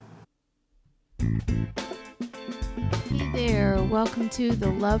Hey there, welcome to the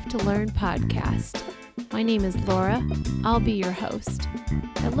Love to Learn podcast. My name is Laura. I'll be your host.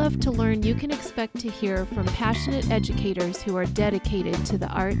 At Love to Learn, you can expect to hear from passionate educators who are dedicated to the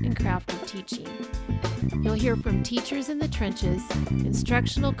art and craft of teaching. You'll hear from teachers in the trenches,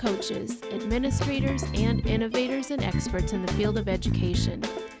 instructional coaches, administrators, and innovators and experts in the field of education.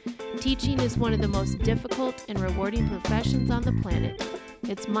 Teaching is one of the most difficult and rewarding professions on the planet.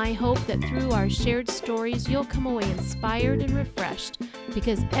 It's my hope that through our shared stories, you'll come away inspired and refreshed,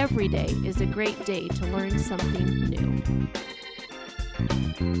 because every day is a great day to learn something new.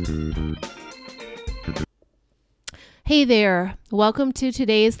 Hey there, welcome to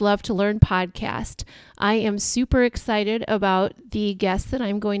today's Love to Learn podcast. I am super excited about the guest that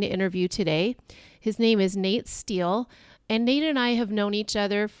I'm going to interview today. His name is Nate Steele. And Nate and I have known each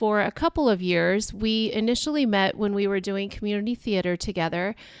other for a couple of years. We initially met when we were doing community theater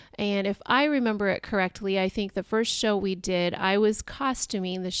together. And if I remember it correctly, I think the first show we did, I was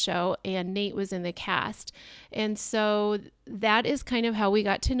costuming the show and Nate was in the cast. And so that is kind of how we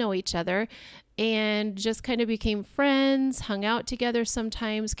got to know each other and just kind of became friends, hung out together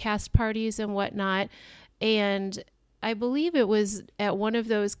sometimes, cast parties and whatnot. And I believe it was at one of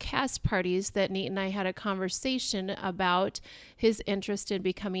those cast parties that Nate and I had a conversation about his interest in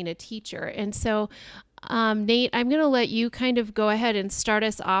becoming a teacher. And so, Nate, I'm going to let you kind of go ahead and start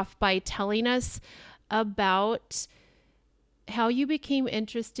us off by telling us about how you became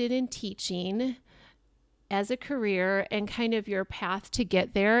interested in teaching as a career and kind of your path to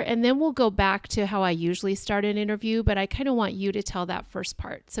get there. And then we'll go back to how I usually start an interview, but I kind of want you to tell that first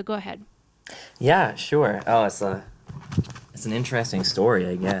part. So go ahead. Yeah, sure. Oh, it's an interesting story,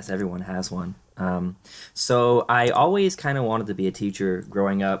 I guess. Everyone has one. So I always kind of wanted to be a teacher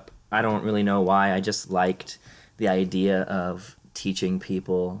growing up. I don't really know why. I just liked the idea of teaching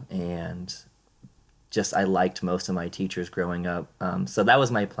people, and just I liked most of my teachers growing up. So that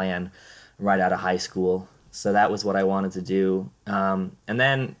was my plan right out of high school. So that was what I wanted to do. And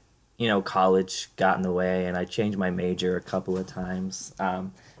then, college got in the way, and I changed my major a couple of times.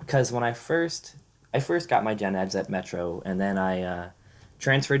 Because when I first got my gen eds at Metro, and then I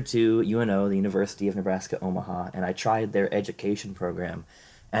transferred to UNO, the University of Nebraska Omaha, and I tried their education program.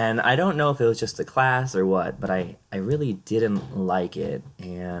 And I don't know if it was just the class or what, but I really didn't like it,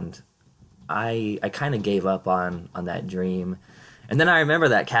 and I kind of gave up on that dream. And then I remember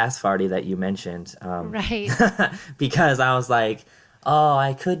that cast party that you mentioned. Right. Because I was like, oh,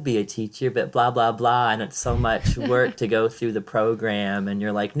 I could be a teacher, but blah, blah, blah, and it's so much work to go through the program, and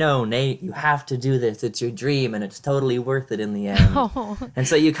you're like, no, Nate, you have to do this. It's your dream, and it's totally worth it in the end. Oh. And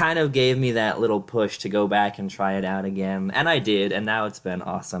so you kind of gave me that little push to go back and try it out again, and I did, and now it's been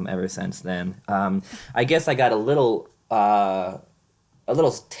awesome ever since then. I guess I got a little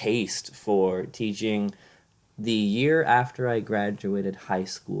taste for teaching the year after I graduated high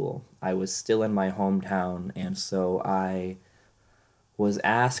school. I was still in my hometown, and so I was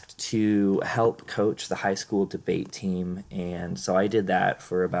asked to help coach the high school debate team, and so I did that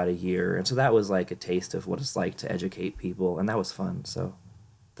for about a year, and so that was like a taste of what it's like to educate people, and that was fun. So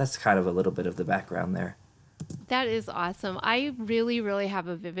that's kind of a little bit of the background there. That is awesome. I really, really have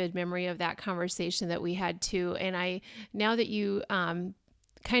a vivid memory of that conversation that we had too, and now that you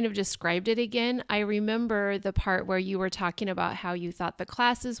kind of described it again, I remember the part where you were talking about how you thought the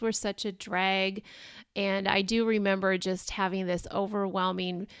classes were such a drag. And I do remember just having this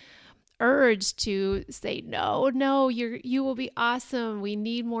overwhelming urge to say, no, you will be awesome. We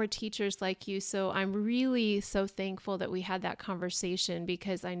need more teachers like you. So I'm really so thankful that we had that conversation,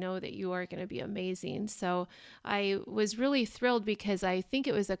 because I know that you are going to be amazing. So I was really thrilled, because I think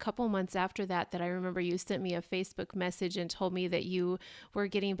it was a couple months after that I remember you sent me a Facebook message and told me that you were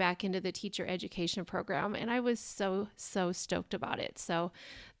getting back into the teacher education program. And I was so stoked about it. So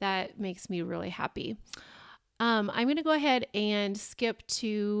that makes me really happy. I'm going to go ahead and skip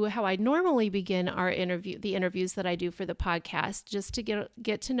to how I normally begin the interviews that I do for the podcast, just to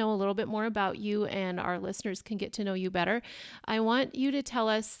get to know a little bit more about you, and our listeners can get to know you better. I want you to tell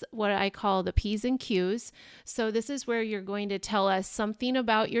us what I call the P's and Q's. So this is where you're going to tell us something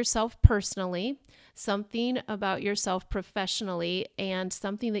about yourself personally, something about yourself professionally, and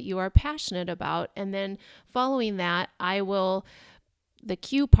something that you are passionate about. And then following that, the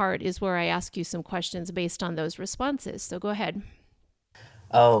Q part is where I ask you some questions based on those responses. So go ahead.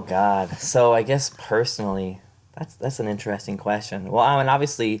 Oh, God. So I guess personally, that's an interesting question. Well, I mean,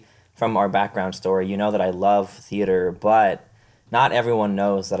 obviously, from our background story, you know that I love theater, but not everyone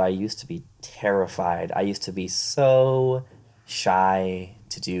knows that I used to be terrified. I used to be so shy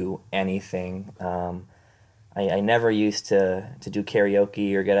to do anything. I never used to do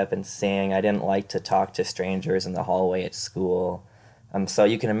karaoke or get up and sing. I didn't like to talk to strangers in the hallway at school. So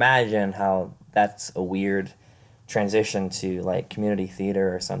you can imagine how that's a weird transition to like community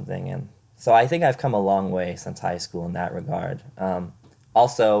theater or something. And so I think I've come a long way since high school in that regard.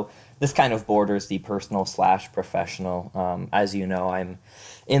 Also, this kind of borders the personal slash professional. As you know, I'm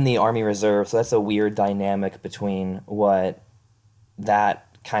in the Army Reserve, so that's a weird dynamic between what that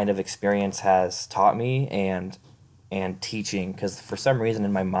kind of experience has taught me and teaching, because for some reason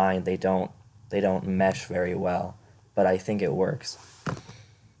in my mind they don't mesh very well, but I think it works.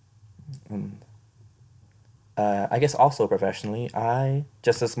 I guess also professionally, I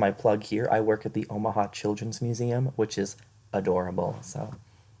just as my plug here, I work at the Omaha Children's Museum, which is adorable. So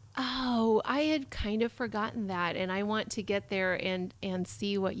Oh, I had kind of forgotten that, and I want to get there and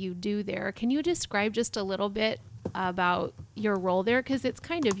see what you do there. Can you describe just a little bit about your role there? Because it's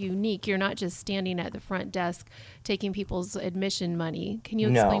kind of unique. You're not just standing at the front desk taking people's admission money. Can you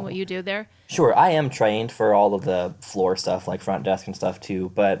explain what no, you do there? sure, I am trained for all of the floor stuff like front desk and stuff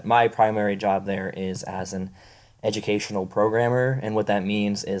too, but my primary job there is as an educational programmer, and what that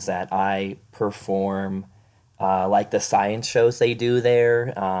means is that I perform like the science shows they do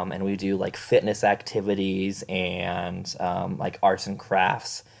there, and we do like fitness activities and like arts and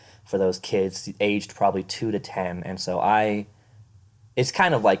crafts for those kids aged probably 2 to 10. And so it's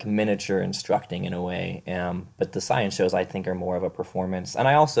kind of like miniature instructing in a way, but the science shows I think are more of a performance. And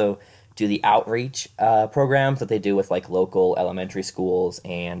I also do the outreach programs that they do with like local elementary schools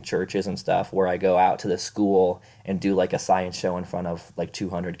and churches and stuff, where I go out to the school and do like a science show in front of like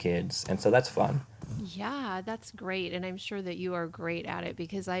 200 kids, and so that's fun. Yeah, that's great. And I'm sure that you are great at it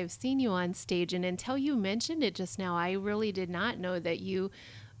because I've seen you on stage. And until you mentioned it just now, I really did not know that you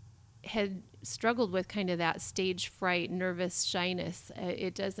had struggled with kind of that stage fright, nervous shyness.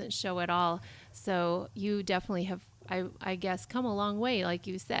 It doesn't show at all. So you definitely have, I guess, come a long way, like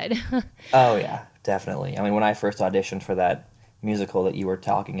you said. Oh yeah, definitely. I mean, when I first auditioned for that musical that you were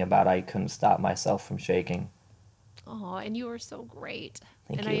talking about, I couldn't stop myself from shaking. Oh, and you are so great.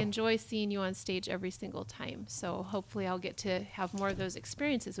 Thank And I you. enjoy seeing you on stage every single time. So hopefully I'll get to have more of those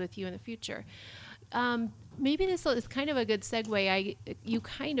experiences with you in the future. Maybe this is kind of a good segue. You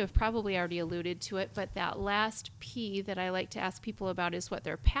kind of probably already alluded to it, but that last P that I like to ask people about is what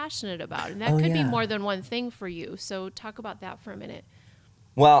they're passionate about, and that Oh could be yeah. more than one thing for you. So talk about that for a minute.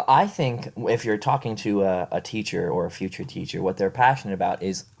 Well, I think if you're talking to a teacher or a future teacher, what they're passionate about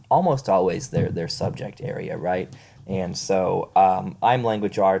is almost always their subject area, right? And so I'm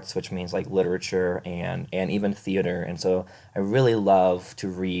language arts, which means like literature and even theater. And so I really love to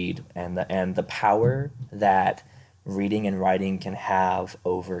read, and the power that reading and writing can have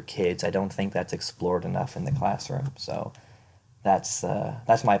over kids. I don't think that's explored enough in the classroom. So that's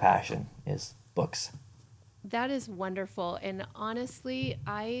my passion is books. That is wonderful. And honestly,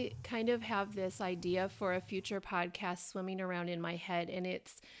 I kind of have this idea for a future podcast swimming around in my head, and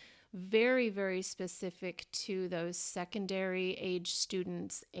it's very, very specific to those secondary age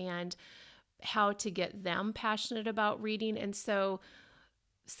students and how to get them passionate about reading. And so,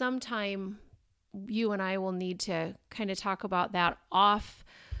 sometime you and I will need to kind of talk about that off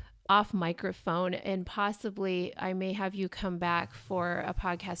microphone, and possibly I may have you come back for a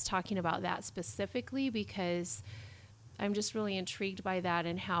podcast talking about that specifically because I'm just really intrigued by that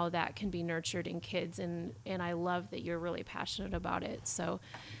and how that can be nurtured in kids, and I love that you're really passionate about it. So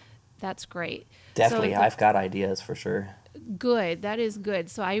that's great. So Definitely, I've got ideas for sure. good. That is good.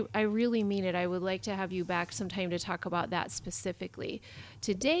 So I really mean it. I would like to have you back sometime to talk about that specifically.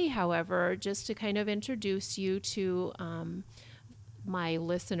 Today, however, just to kind of introduce you to my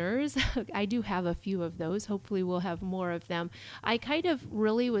listeners, I do have a few of those. Hopefully, we'll have more of them. I kind of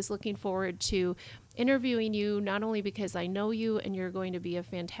really was looking forward to interviewing you, not only because I know you and you're going to be a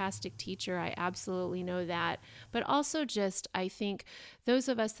fantastic teacher, I absolutely know that, but also just I think those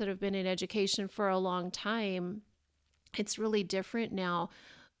of us that have been in education for a long time, it's really different now,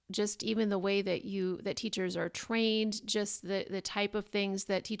 just even the way that teachers are trained, just the type of things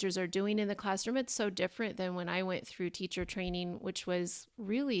that teachers are doing in the classroom. It's so different than when I went through teacher training, which was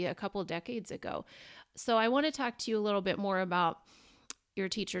really a couple decades ago. So I want to talk to you a little bit more about your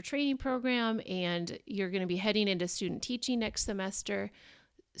teacher training program, and you're going to be heading into student teaching next semester.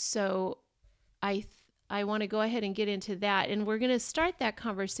 So I I want to go ahead and get into that. And we're going to start that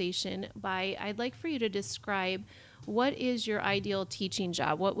conversation by I'd like for you to describe what is your ideal teaching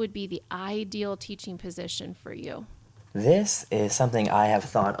job? What would be the ideal teaching position for you? This is something I have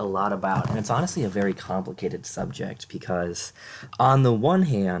thought a lot about, and it's honestly a very complicated subject because, on the one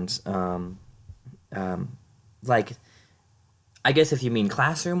hand, like I guess if you mean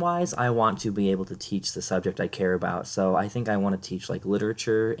classroom wise, I want to be able to teach the subject I care about. So I think I want to teach like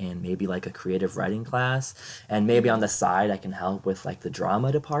literature and maybe like a creative writing class. And maybe on Mm-hmm. the side, I can help with like the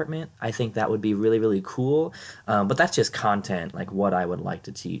drama department. I think that would be really, really cool. But that's just content, like what I would like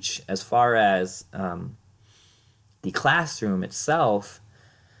to teach. As far as the classroom itself,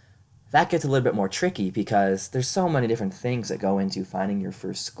 that gets a little bit more tricky because there's so many different things that go into finding your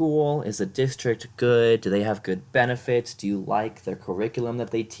first school. Is the district good? Do they have good benefits? Do you like their curriculum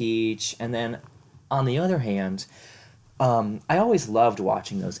that they teach? And then on the other hand, I always loved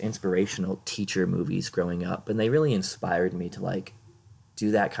watching those inspirational teacher movies growing up, and they really inspired me to like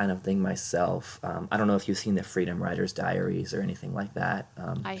do that kind of thing myself. I don't know if you've seen the Freedom Writers Diaries or anything like that.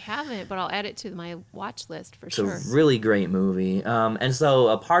 I haven't, but I'll add it to my watch list for It's a sure. really great movie, and so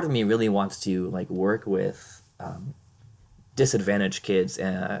a part of me really wants to like work with disadvantaged kids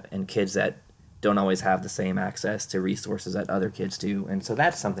and kids that don't always have the same access to resources that other kids do, and so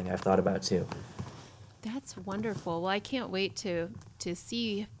that's something I've thought about too. That's wonderful. Well, I can't wait to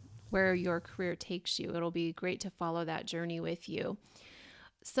see where your career takes you. It'll be great to follow that journey with you.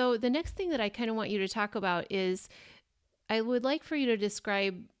 So, the next thing that I kind of want you to talk about is I would like for you to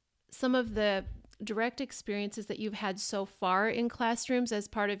describe some of the direct experiences that you've had so far in classrooms as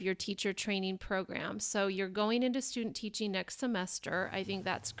part of your teacher training program. So, you're going into student teaching next semester. I think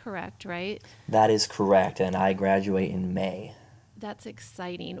that's correct, right? That is correct, and I graduate in May. That's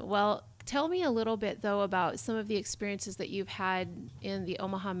exciting. Well, tell me a little bit, though, about some of the experiences that you've had in the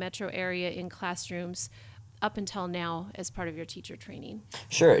Omaha metro area in classrooms up until now as part of your teacher training.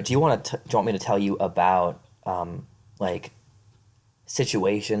 Sure. Do you want me to tell you about like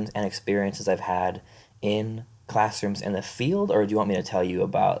situations and experiences I've had in classrooms in the field, or do you want me to tell you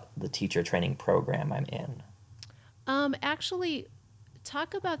about the teacher training program I'm in? Actually,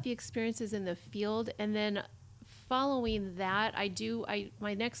 talk about the experiences in the field, and then following that,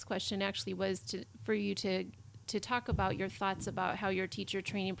 my next question actually was for you to talk about your thoughts about how your teacher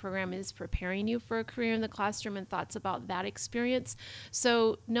training program is preparing you for a career in the classroom and thoughts about that experience.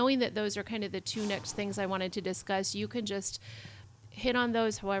 So, knowing that those are kind of the two next things I wanted to discuss, you can just hit on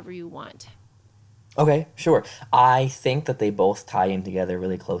those however you want. Okay, sure. I think that they both tie in together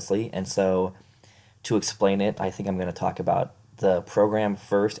really closely, and so to explain it, I think I'm going to talk about the program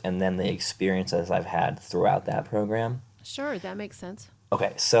first and then the experiences I've had throughout that program. Sure, that makes sense.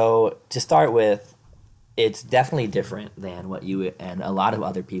 Okay, so to start with, it's definitely different than what you and a lot of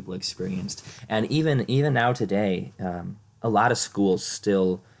other people experienced, and even now today, a lot of schools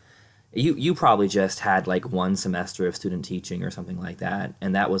still. You probably just had like one semester of student teaching or something like that,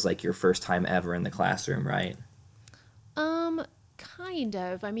 and that was like your first time ever in the classroom, right? Kind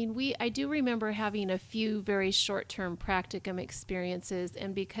of. I mean, I do remember having a few very short-term practicum experiences,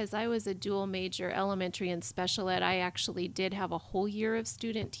 and because I was a dual major, elementary and special ed, I actually did have a whole year of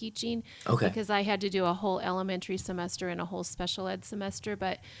student teaching Okay. because I had to do a whole elementary semester and a whole special ed semester.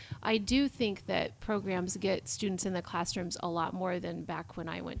 But I do think that programs get students in the classrooms a lot more than back when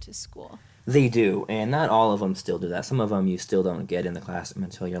I went to school. They do, and not all of them still do that. Some of them you still don't get in the classroom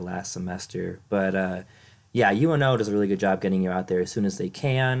until your last semester. But yeah, UNO does a really good job getting you out there as soon as they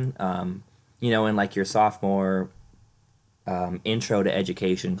can. In like your sophomore intro to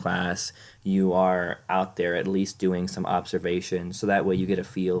education class, you are out there at least doing some observation, so that way you get a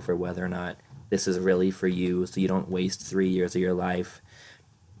feel for whether or not this is really for you, so you don't waste 3 years of your life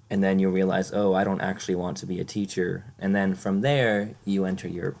and then you realize, oh, I don't actually want to be a teacher. And then from there, you enter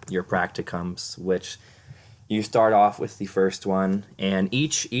your practicums, which you start off with the first one, and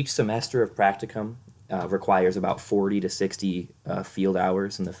each semester of practicum requires about 40 to 60 field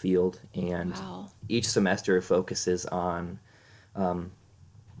hours in the field, and Wow. each semester focuses on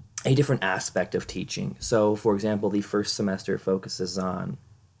a different aspect of teaching. So, for example, the first semester focuses on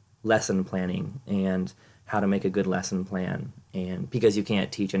lesson planning and how to make a good lesson plan, and because you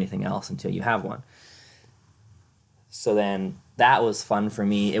can't teach anything else until you have one. So then that was fun for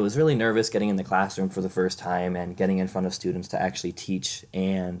me. It was really nervous getting in the classroom for the first time and getting in front of students to actually teach.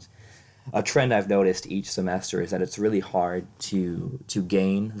 And a trend I've noticed each semester is that it's really hard to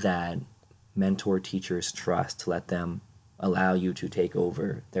gain that mentor teacher's trust, to let them allow you to take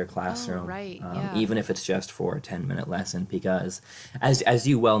over their Oh, classroom, right. Yeah. even if it's just for a 10-minute lesson, because as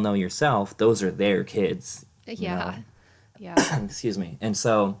you well know yourself, those are their kids, you know. Yeah. Yeah. Excuse me. And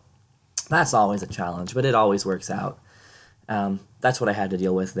so that's always a challenge, but it always works out. That's what I had to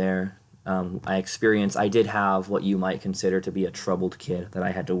deal with there. I did have what you might consider to be a troubled kid that I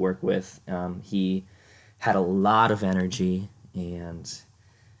had to work with. He had a lot of energy, and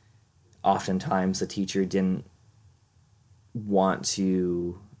oftentimes the teacher didn't want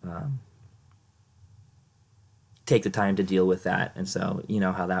to take the time to deal with that. And so, you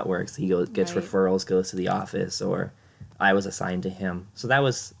know how that works. He gets Right. referrals, goes to the office, or I was assigned to him. So that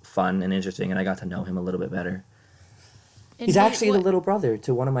was fun and interesting, and I got to know him a little bit better. And He's hey, actually the what? little brother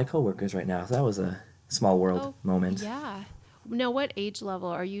to one of my coworkers right now. So that was a small world Oh, moment. yeah. Now, what age level?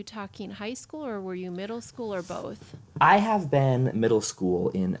 Are you talking high school or were you middle school or both? I have been middle school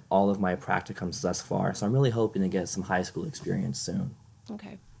in all of my practicums thus far, so I'm really hoping to get some high school experience soon.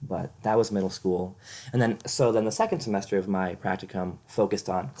 Okay. But that was middle school. And then the second semester of my practicum focused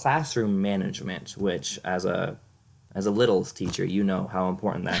on classroom management, which as a littles teacher, you know how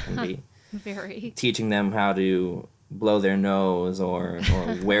important that can be. Very. Teaching them how to blow their nose or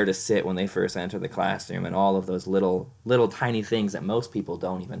where to sit when they first enter the classroom, and all of those little tiny things that most people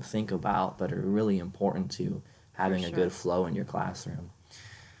don't even think about but are really important to For having a good sure. flow in your classroom.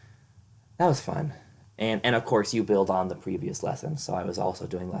 That was fun. And of course you build on the previous lessons, so I was also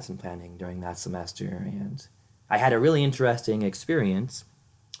doing lesson planning during that semester, and I had a really interesting experience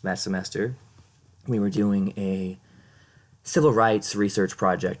that semester. We were doing a civil rights research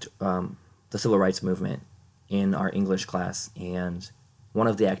project, the civil rights movement, in our English class. And one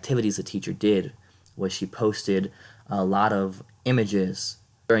of the activities the teacher did was she posted a lot of images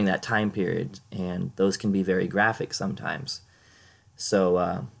during that time period, and those can be very graphic sometimes.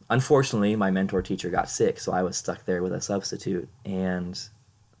 So, unfortunately, my mentor teacher got sick, so I was stuck there with a substitute. And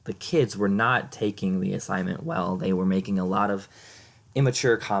the kids were not taking the assignment well. They were making a lot of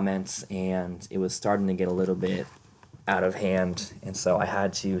immature comments, and it was starting to get a little bit out of hand. And so I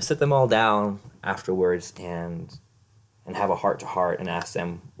had to sit them all down afterwards and have a heart to heart and ask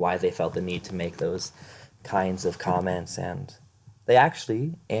them why they felt the need to make those kinds of comments. And they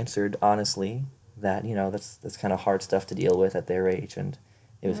actually answered honestly that, that's kind of hard stuff to deal with at their age, and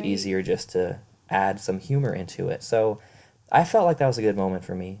it was Right. easier just to add some humor into it. So I felt like that was a good moment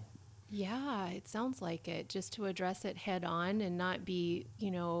for me. Yeah, it sounds like it. Just to address it head on and not be,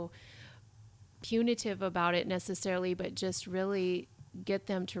 punitive about it necessarily, but just really get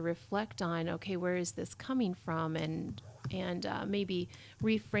them to reflect on, okay, where is this coming from, and maybe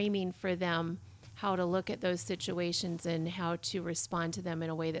reframing for them how to look at those situations and how to respond to them in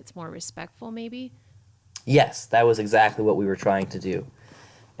a way that's more respectful, maybe. Yes, that was exactly what we were trying to do.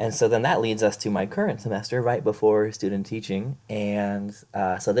 And so then that leads us to my current semester, right before student teaching. And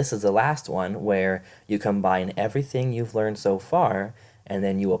so this is the last one where you combine everything you've learned so far and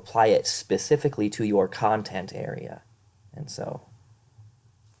then you apply it specifically to your content area. And so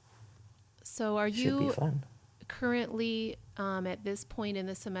So, are it should be you fun. currently at this point in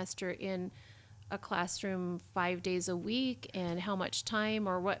the semester in a classroom 5 days a week, and how much time,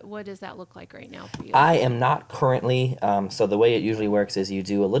 or what does that look like right now for you? I am not currently, so the way it usually works is you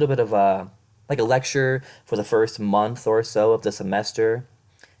do a little bit of like a lecture for the first month or so of the semester,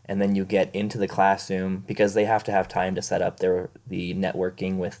 and then you get into the classroom because they have to have time to set up the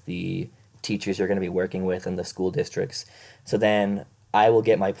networking with the teachers you're going to be working with in the school districts. So then I will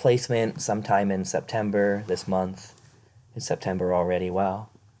get my placement sometime in September this month. It's September already. Wow.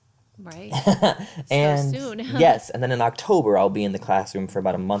 Right. So And soon. yes, and then in October I'll be in the classroom for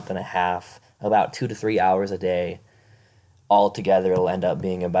about a month and a half, about 2 to 3 hours a day. Altogether it'll end up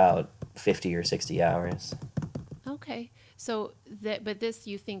being about 50 or 60 hours. Okay. So but this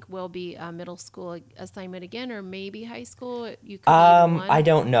you think will be a middle school assignment again, or maybe high school? You could be either I one.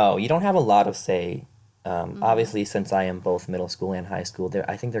 don't know. You don't have a lot of say. Mm-hmm. Obviously, since I am both middle school and high school,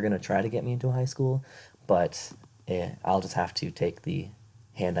 I think they're going to try to get me into high school, but I'll just have to take the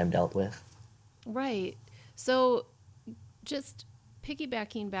hand I'm dealt with. Right. So just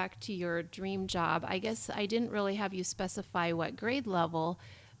piggybacking back to your dream job, I guess I didn't really have you specify what grade level.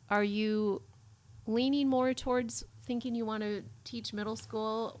 Are you leaning more towards thinking you want to teach middle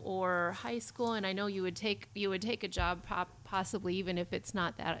school or high school? And I know you would take a job possibly even if it's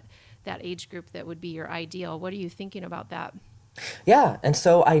not that age group that would be your ideal. What are you thinking about that? Yeah, and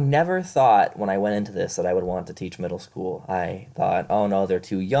so I never thought when I went into this that I would want to teach middle school. I thought, oh no, they're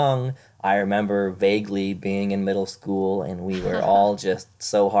too young. I remember vaguely being in middle school and we were all just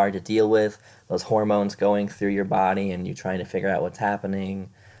so hard to deal with. Those hormones going through your body and you trying to figure out what's happening.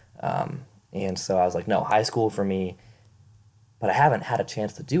 And so I was like, no, high school for me. But I haven't had a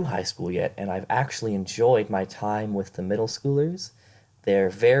chance to do high school yet, and I've actually enjoyed my time with the middle schoolers. They're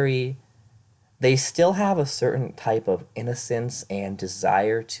very they still have a certain type of innocence and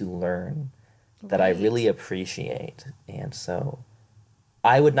desire to learn that I really Right. appreciate. And so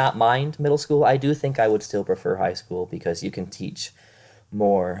I would not mind middle school. I do think I would still prefer high school because you can teach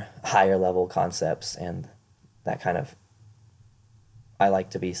more higher level concepts and that kind of I like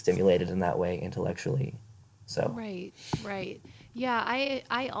to be stimulated in that way intellectually. So, Right, right. Yeah,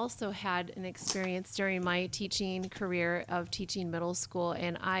 I also had an experience during my teaching career of teaching middle school,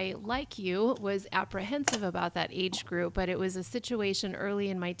 and I, like you, was apprehensive about that age group, but it was a situation early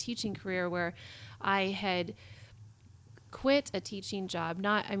in my teaching career where I had quit a teaching job.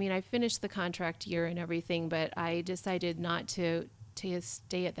 Not, I mean, I finished the contract year and everything, but I decided not to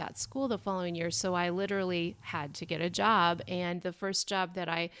stay at that school the following year. So I literally had to get a job, and the first job that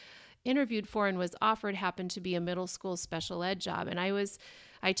I interviewed for and was offered happened to be a middle school special ed job, and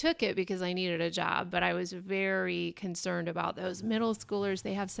I took it because I needed a job, but I was very concerned about those middle schoolers.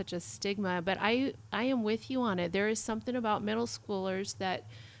 They have such a stigma, but I am with you on it. There is something about middle schoolers that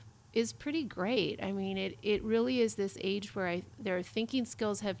is pretty great. I mean, it really is this age where their thinking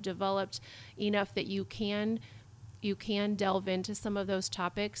skills have developed enough that you can delve into some of those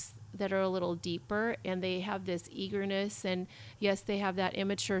topics that are a little deeper, and they have this eagerness, and yes, they have that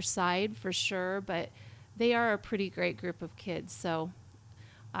immature side for sure, but they are a pretty great group of kids. So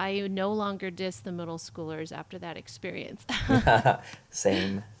I no longer diss the middle schoolers after that experience.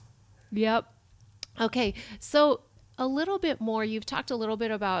 Same. Yep. Okay, so a little bit more. You've talked a little bit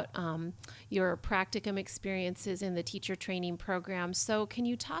about your practicum experiences in the teacher training program. So, can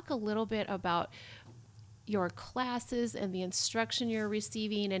you talk a little bit about your classes and the instruction you're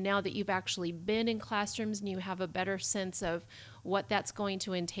receiving? And now that you've actually been in classrooms and you have a better sense of what that's going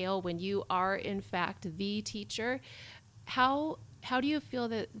to entail when you are, in fact, the teacher, how do you feel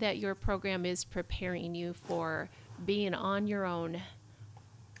that your program is preparing you for being on your own?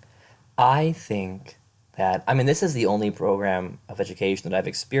 I think that, I mean, this is the only program of education that I've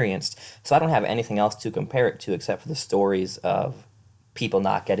experienced, so I don't have anything else to compare it to except for the stories of people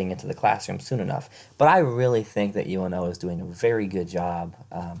not getting into the classroom soon enough. But I really think that UNO is doing a very good job,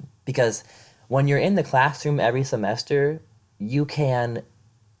 because when you're in the classroom every semester, you can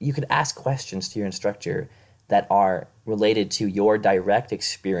you can ask questions to your instructor that are related to your direct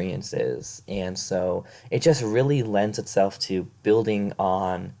experiences, and so it just really lends itself to building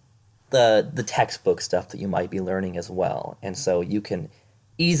on the textbook stuff that you might be learning as well. And so you can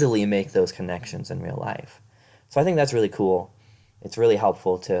easily make those connections in real life. So I think that's really cool. It's really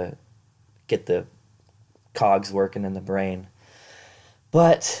helpful to get the cogs working in the brain.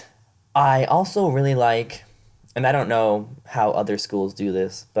 But I also really like, and I don't know how other schools do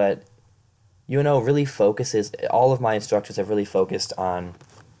this, but really focuses, all of my instructors have really focused on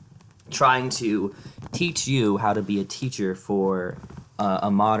trying to teach you how to be a teacher for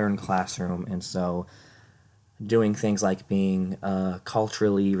a modern classroom. And so doing things like being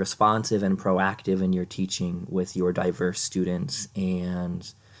culturally responsive and proactive in your teaching with your diverse students.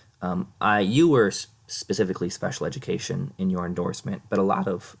 And you were specifically special education in your endorsement, but a lot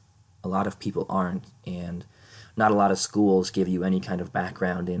of people aren't, and not a lot of schools give you any kind of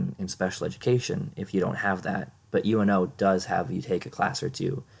background in special education if you don't have that. But UNO does have you take a class or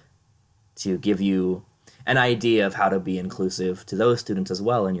two to give you an idea of how to be inclusive to those students as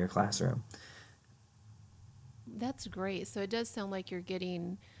well in your classroom. That's great. So it does sound like you're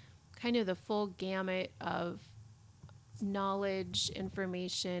getting kind of the full gamut of knowledge,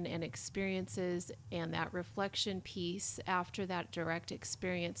 information, and experiences, and that reflection piece after that direct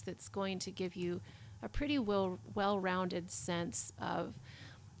experience that's going to give you a pretty well-rounded sense of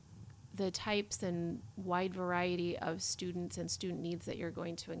the types and wide variety of students and student needs that you're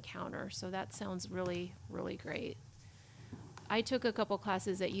going to encounter. So that sounds really, really great. I took a couple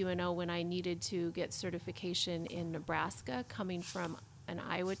classes at UNO when I needed to get certification in Nebraska, coming from an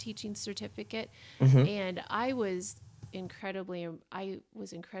Iowa teaching certificate, Hmm. and I was incredibly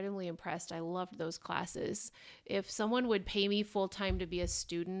impressed. I loved those classes. If someone would pay me full time to be a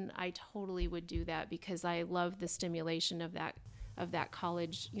student, I totally would do that because I love the stimulation of that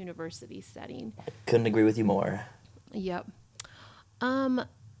college university setting. Couldn't agree with you more. Yep. Um,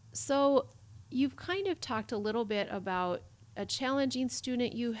 so you've kind of talked a little bit about a challenging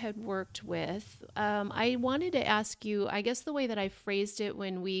student you had worked with. I wanted to ask you, I guess the way that I phrased it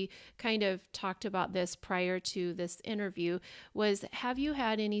when we kind of talked about this prior to this interview was, have you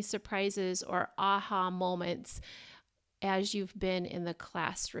had any surprises or aha moments as you've been in the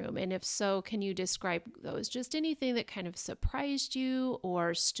classroom? And if so, can you describe those? Just anything that kind of surprised you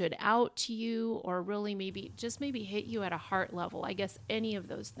or stood out to you or really maybe hit you at a heart level. I guess any of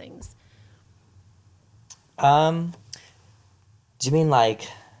those things. Um, do you mean like,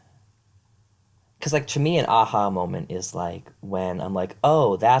 because like to me an aha moment is like when I'm like,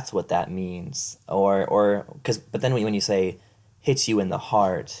 oh, that's what that means, or because but then when you say hits you in the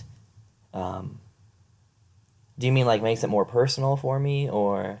heart, um, do you mean like makes it more personal for me,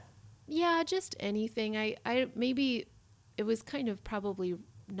 or Yeah, just anything. I maybe it was kind of probably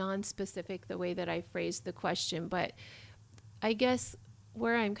non-specific the way that I phrased the question, but I guess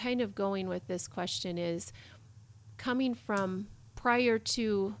where I'm kind of going with this question is coming from prior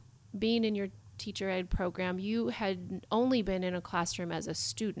to being in your teacher ed program, you had only been in a classroom as a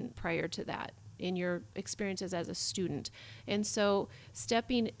student prior to that, in your experiences as a student. And so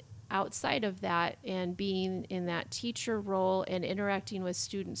stepping outside of that and being in that teacher role and interacting with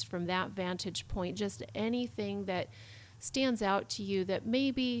students from that vantage point, just anything that stands out to you that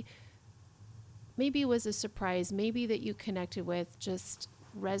maybe was a surprise, maybe that you connected with, just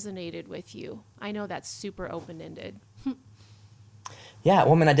resonated with you. I know that's super open-ended. Yeah,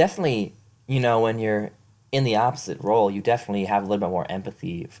 well, I mean, I definitely, when you're in the opposite role, you definitely have a little bit more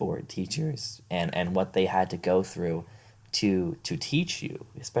empathy for teachers and what they had to go through to teach you,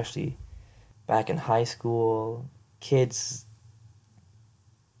 especially back in high school. Kids,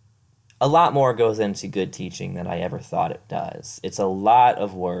 a lot more goes into good teaching than I ever thought it does. It's a lot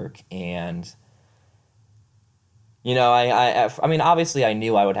of work, and I mean, obviously, I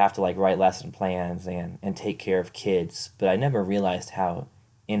knew I would have to like write lesson plans and take care of kids, but I never realized how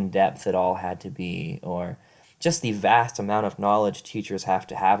in depth it all had to be, or just the vast amount of knowledge teachers have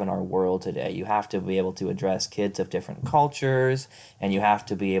to have in our world today. You have to be able to address kids of different cultures, and you have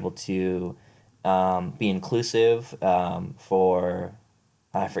to be able to be inclusive for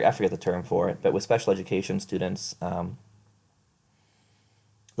I forget the term for it, but with special education students.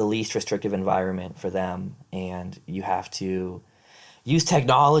 The least restrictive environment for them, and you have to use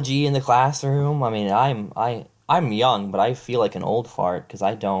technology in the classroom. I mean, I'm young, but I feel like an old fart because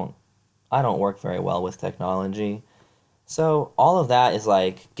I don't work very well with technology. So all of that is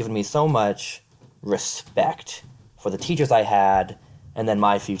like giving me so much respect for the teachers I had and then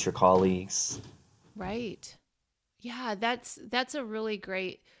my future colleagues. Right. Yeah, that's a really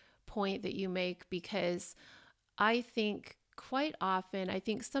great point that you make, because I think quite often, I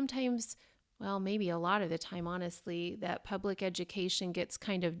think sometimes, well, maybe a lot of the time, honestly, that public education gets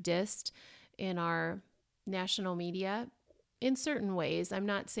kind of dissed in our national media in certain ways. I'm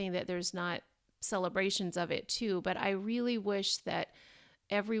not saying that there's not celebrations of it too, but I really wish that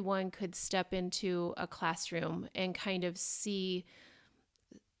everyone could step into a classroom and kind of see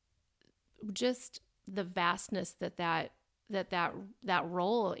just the vastness that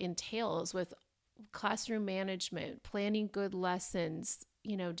role entails, with classroom management, planning good lessons,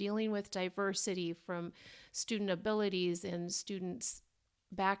 dealing with diversity from student abilities and students'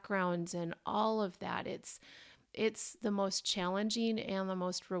 backgrounds and all of that. It's the most challenging and the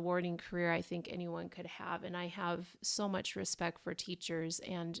most rewarding career I think anyone could have. And I have so much respect for teachers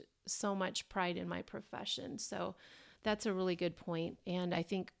and so much pride in my profession. So that's a really good point. And I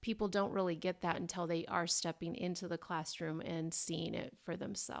think people don't really get that until they are stepping into the classroom and seeing it for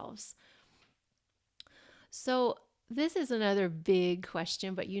themselves. So, this is another big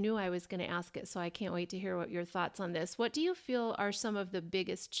question, but you knew I was going to ask it, so I can't wait to hear what your thoughts on this. What do you feel are some of the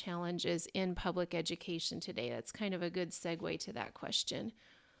biggest challenges in public education today? That's kind of a good segue to that question.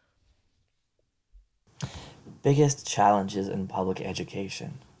 Biggest challenges in public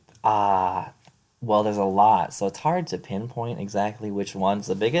education. Ah, well, there's a lot, so it's hard to pinpoint exactly which one's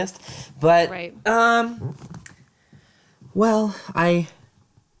the biggest. But Right. well, I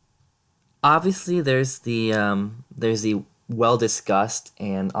obviously there's the well discussed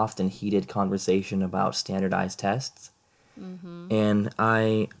and often heated conversation about standardized tests, Mm-hmm. and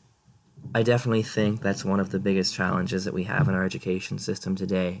I definitely think that's one of the biggest challenges that we have in our education system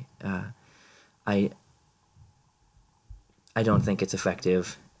today. I I don't think it's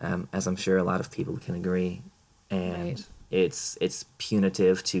effective, as I'm sure a lot of people can agree, Right. and it's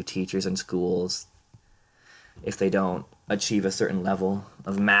punitive to teachers and schools if they don't achieve a certain level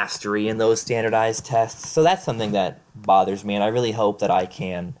of mastery in those standardized tests. So that's something that bothers me, and I really hope that I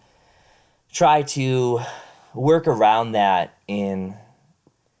can try to work around that in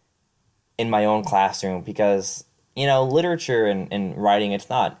my own classroom, because literature and writing, it's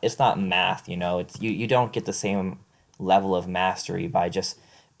not math. You don't get the same level of mastery by just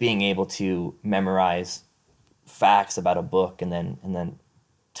being able to memorize facts about a book and then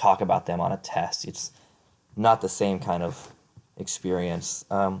talk about them on a test. It's not the same kind of experience.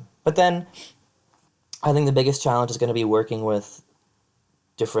 But then I think the biggest challenge is going to be working with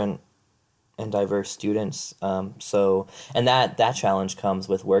different and diverse students. And that challenge comes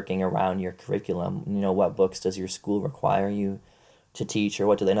with working around your curriculum. What books does your school require you to teach, or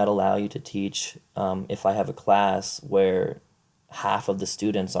what do they not allow you to teach? If I have a class where half of the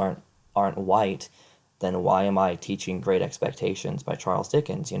students aren't white, then why am I teaching Great Expectations by Charles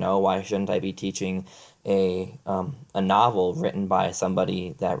Dickens? Why shouldn't I be teaching a novel written by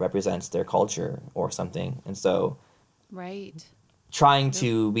somebody that represents their culture or something? And so Right. trying Yep.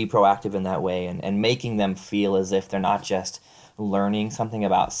 to be proactive in that way, and making them feel as if they're not just learning something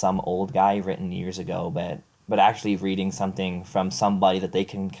about some old guy written years ago, but actually reading something from somebody that they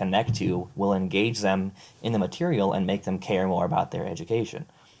can connect to will engage them in the material and make them care more about their education.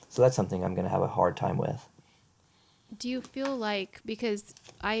 So that's something I'm going to have a hard time with. Do you feel like, because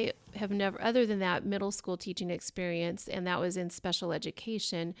I have never, other than that middle school teaching experience, and that was in special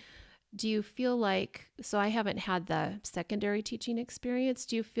education, do you feel like, so I haven't had the secondary teaching experience,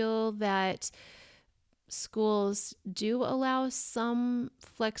 do you feel that schools do allow some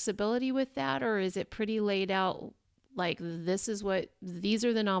flexibility with that, or is it pretty laid out like this is what, these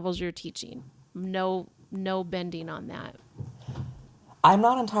are the novels you're teaching? No bending on that. I'm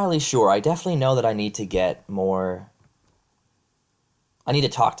not entirely sure. I definitely know that I need to get more. I need to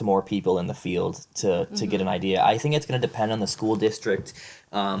talk to more people in the field to get an Mm-hmm. idea. I think it's going to depend on the school district.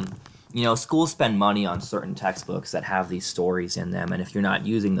 Schools spend money on certain textbooks that have these stories in them, and if you're not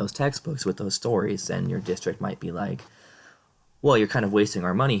using those textbooks with those stories, then your district might be like, well, you're kind of wasting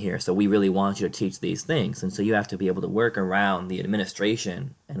our money here, so we really want you to teach these things. And so you have to be able to work around the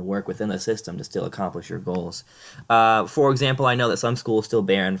administration and work within the system to still accomplish your goals. For example, I know that some schools still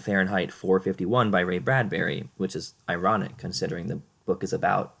ban Fahrenheit 451 by Ray Bradbury, which is ironic considering the book is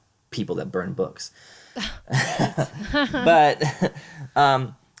about people that burn books. Right. But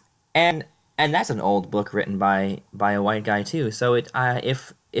and and that's an old book written by a white guy too. So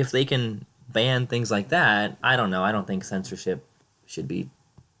if they can ban things like that, I don't know. I don't think censorship should be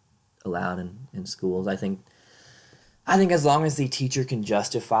allowed in schools. I think as long as the teacher can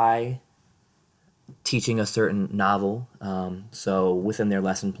justify teaching a certain novel, so within their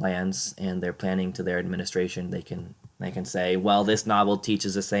lesson plans and their planning to their administration, they can say, well, this novel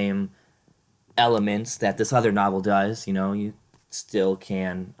teaches the same elements that this other novel does. You still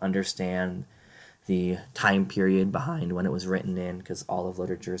can understand the time period behind when it was written in, because all of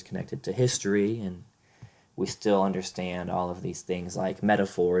literature is connected to history, and we still understand all of these things like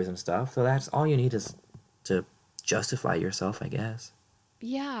metaphors and stuff. So that's all you need is to justify yourself, I guess.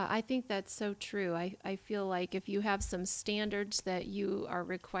 Yeah, I think that's so true. I feel like if you have some standards that you are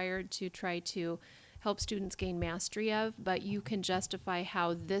required to try to help students gain mastery of, but you can justify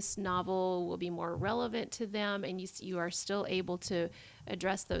how this novel will be more relevant to them, and you are still able to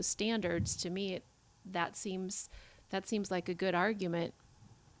address those standards, to me, that seems that seems like a good argument.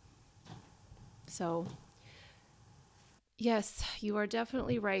 So yes, you are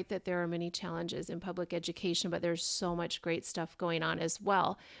definitely right that there are many challenges in public education, but there's so much great stuff going on as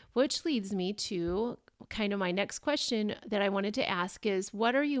well. Which leads me to kind of my next question that I wanted to ask is,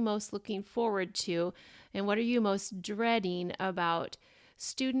 what are you most looking forward to, and what are you most dreading about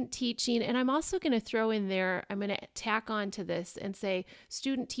student teaching? And I'm also going to throw in there, I'm going to tack on to this and say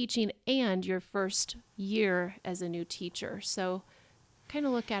student teaching and your first year as a new teacher. So kind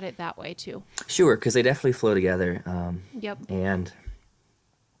of look at it that way too. Sure, because they definitely flow together. Yep. And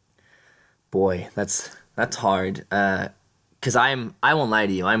boy, that's hard. Because I won't lie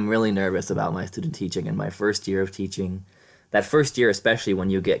to you, I'm really nervous about my student teaching and my first year of teaching. That first year, especially when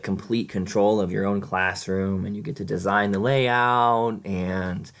you get complete control of your own classroom and you get to design the layout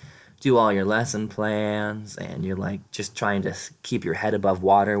and do all your lesson plans, and you're like just trying to keep your head above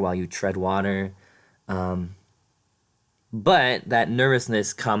water while you tread water. But that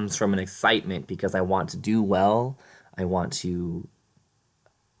nervousness comes from an excitement because I want to do well. I want to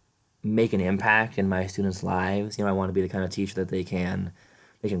make an impact in my students' lives. I want to be the kind of teacher that they can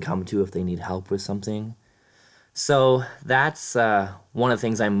come to if they need help with something. So that's one of the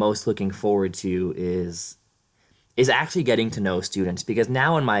things I'm most looking forward to is actually getting to know students, because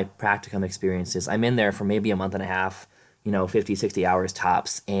now in my practicum experiences, I'm in there for maybe a month and a half, 50, 60 hours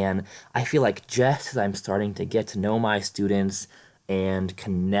tops. And I feel like just as I'm starting to get to know my students and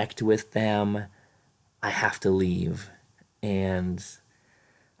connect with them, I have to leave. And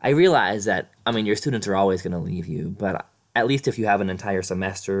I realize that, I mean, your students are always going to leave you, but at least if you have an entire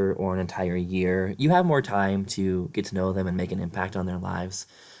semester or an entire year, you have more time to get to know them and make an impact on their lives.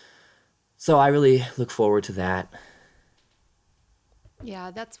 So I really look forward to that. Yeah,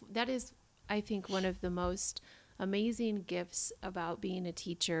 that is I think one of the most amazing gifts about being a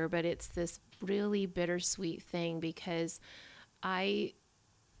teacher, but it's this really bittersweet thing because I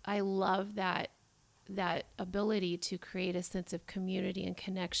I love that ability to create a sense of community and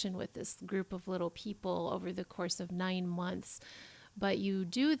connection with this group of little people over the course of 9 months. But you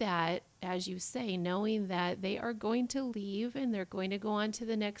do that, as you say, knowing that they are going to leave and they're going to go on to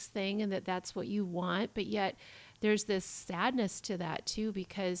the next thing, and that that's what you want. But yet there's this sadness to that too,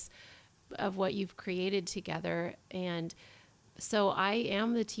 because of what you've created together. And so I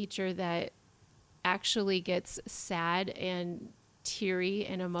am the teacher that actually gets sad and teary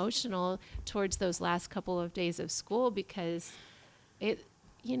and emotional towards those last couple of days of school because it,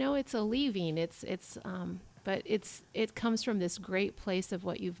 it's a leaving. But it comes from this great place of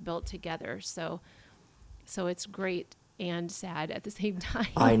what you've built together. So it's great and sad at the same time.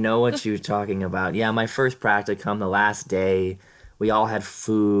 I know what you're talking about. Yeah, my first practicum, the last day, we all had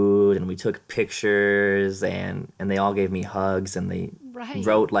food and we took pictures and they all gave me hugs and they Right.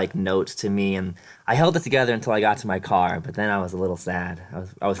 wrote like notes to me and I held it together until I got to my car, but then I was a little sad.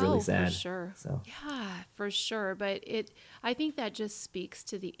 I was really Oh, for sad. sure. So, Yeah, for sure. But I think that just speaks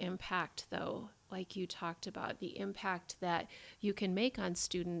to the impact, though, like you talked about, the impact that you can make on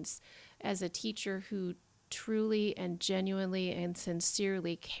students as a teacher who truly and genuinely and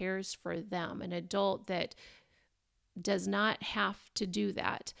sincerely cares for them, an adult that does not have to do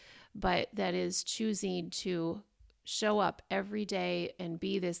that, but that is choosing to show up every day and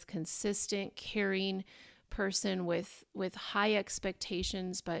be this consistent, caring person with high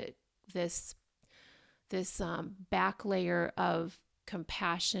expectations, but this back layer of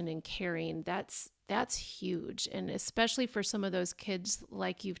compassion and caring. That's huge, and especially for some of those kids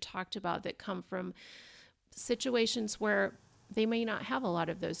like you've talked about that come from situations where they may not have a lot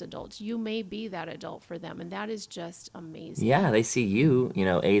of those adults. You may be that adult for them, and that is just amazing. yeah, they see you,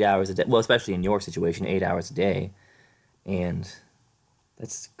 8 hours a day. Well, especially in your situation, 8 hours a day. And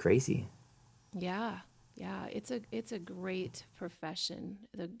that's crazy. Yeah. Yeah, it's a great profession,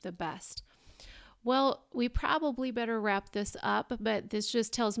 the best. Well, we probably better wrap this up, but this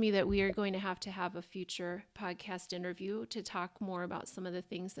just tells me that we are going to have a future podcast interview to talk more about some of the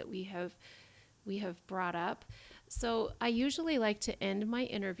things that we have brought up. So, I usually like to end my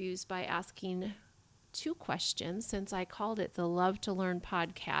interviews by asking two questions since I called it the Love to Learn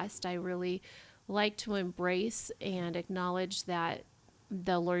podcast. I really like to embrace and acknowledge that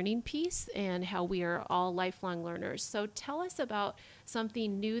the learning piece and how we are all lifelong learners. So tell us about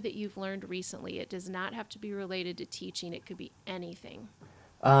something new that you've learned recently. It does not have to be related to teaching, it could be anything.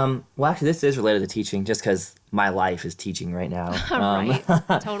 Well, actually, this is related to teaching just because my life is teaching right now. Right.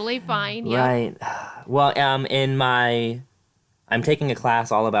 Totally fine. Yep. Right. Well, I'm taking a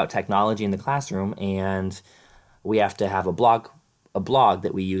class all about technology in the classroom, and we have to have a blog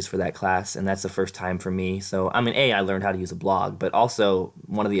that we use for that class, and that's the first time for me. So, I mean, I learned how to use a blog, but also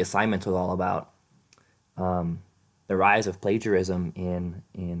one of the assignments was all about the rise of plagiarism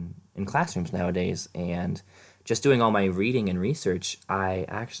in classrooms nowadays, and just doing all my reading and research, I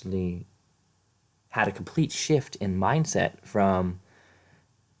actually had a complete shift in mindset from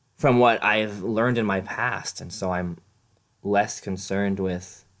what I've learned in my past, and so I'm less concerned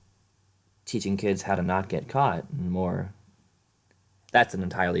with teaching kids how to not get caught and more. That's an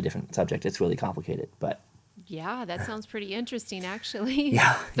entirely different subject. It's really complicated, but Yeah, that sounds pretty interesting, actually.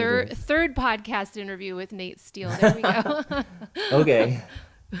 yeah, it is. Third podcast interview with Nate Steele. There we go. Okay.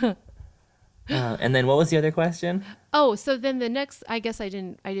 And then what was the other question? Oh, so then the next, I guess I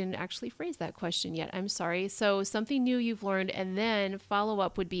didn't actually phrase that question yet. I'm sorry. So something new you've learned, and then follow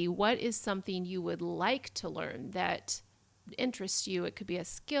up would be, what is something you would like to learn that interests you? It could be a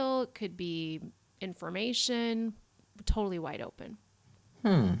skill, it could be information, totally wide open.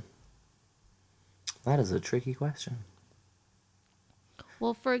 That is a tricky question.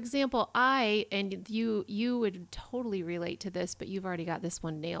 Well, for example, and you would totally relate to this, but you've already got this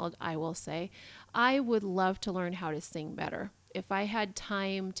one nailed, I will say. I would love to learn how to sing better. If I had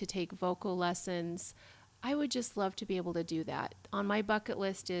time to take vocal lessons, I would just love to be able to do that. On my bucket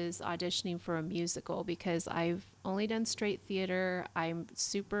list is auditioning for a musical because I've only done straight theater. I'm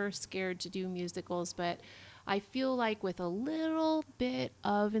super scared to do musicals, but I feel like with a little bit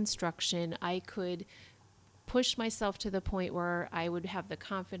of instruction, I could push myself to the point where I would have the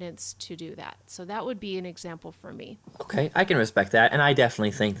confidence to do that. So that would be an example for me. Okay, I can respect that, and I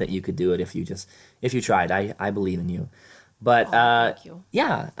definitely think that you could do it if you tried. I believe in you. But Oh, thank you.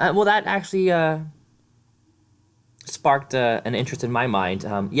 yeah, well, that actually sparked an interest in my mind.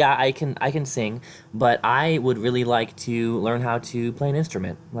 Yeah, I can sing, but I would really like to learn how to play an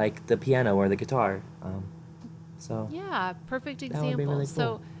instrument, like the piano or the guitar. So Yeah, perfect that would be example. really cool.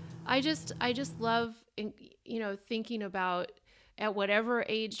 So I just love thinking about at whatever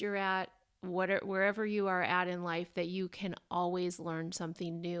age you're at, wherever you are at in life, that you can always learn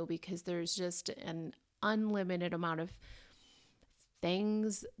something new because there's just an unlimited amount of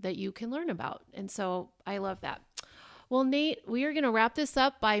things that you can learn about. And so I love that. Well, Nate, we are going to wrap this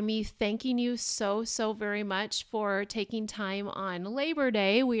up by me thanking you so, so very much for taking time on Labor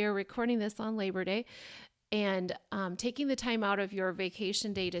Day. We are recording this on Labor Day and taking the time out of your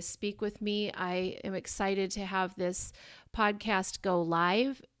vacation day to speak with me. I am excited to have this podcast go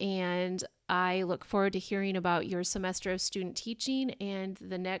live, and I look forward to hearing about your semester of student teaching and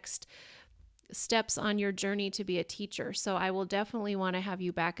the next steps on your journey to be a teacher. So I will definitely want to have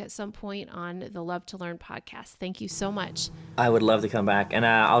you back at some point on the Love to Learn podcast. Thank you so much. I would love to come back, and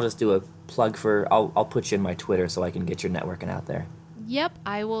I'll just do a plug for. I'll put you in my Twitter so I can get your networking out there. Yep,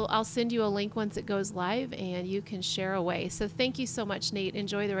 I'll send you a link once it goes live, and you can share away. So thank you so much, Nate.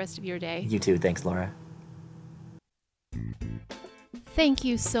 Enjoy the rest of your day. You too. Thanks, Laura. Thank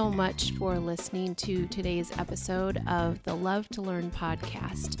you so much for listening to today's episode of the Love to Learn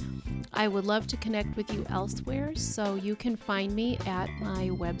podcast. I would love to connect with you elsewhere, so you can find me at my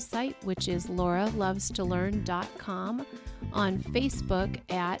website, which is lauralovetolearn.com, on Facebook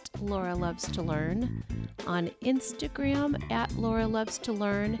at Laura Loves to Learn, on Instagram at Laura Loves to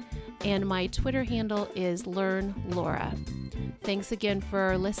Learn, and my Twitter handle is Learn Laura. Thanks again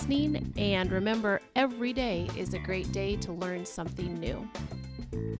for listening, and remember, every day is a great day to learn something new.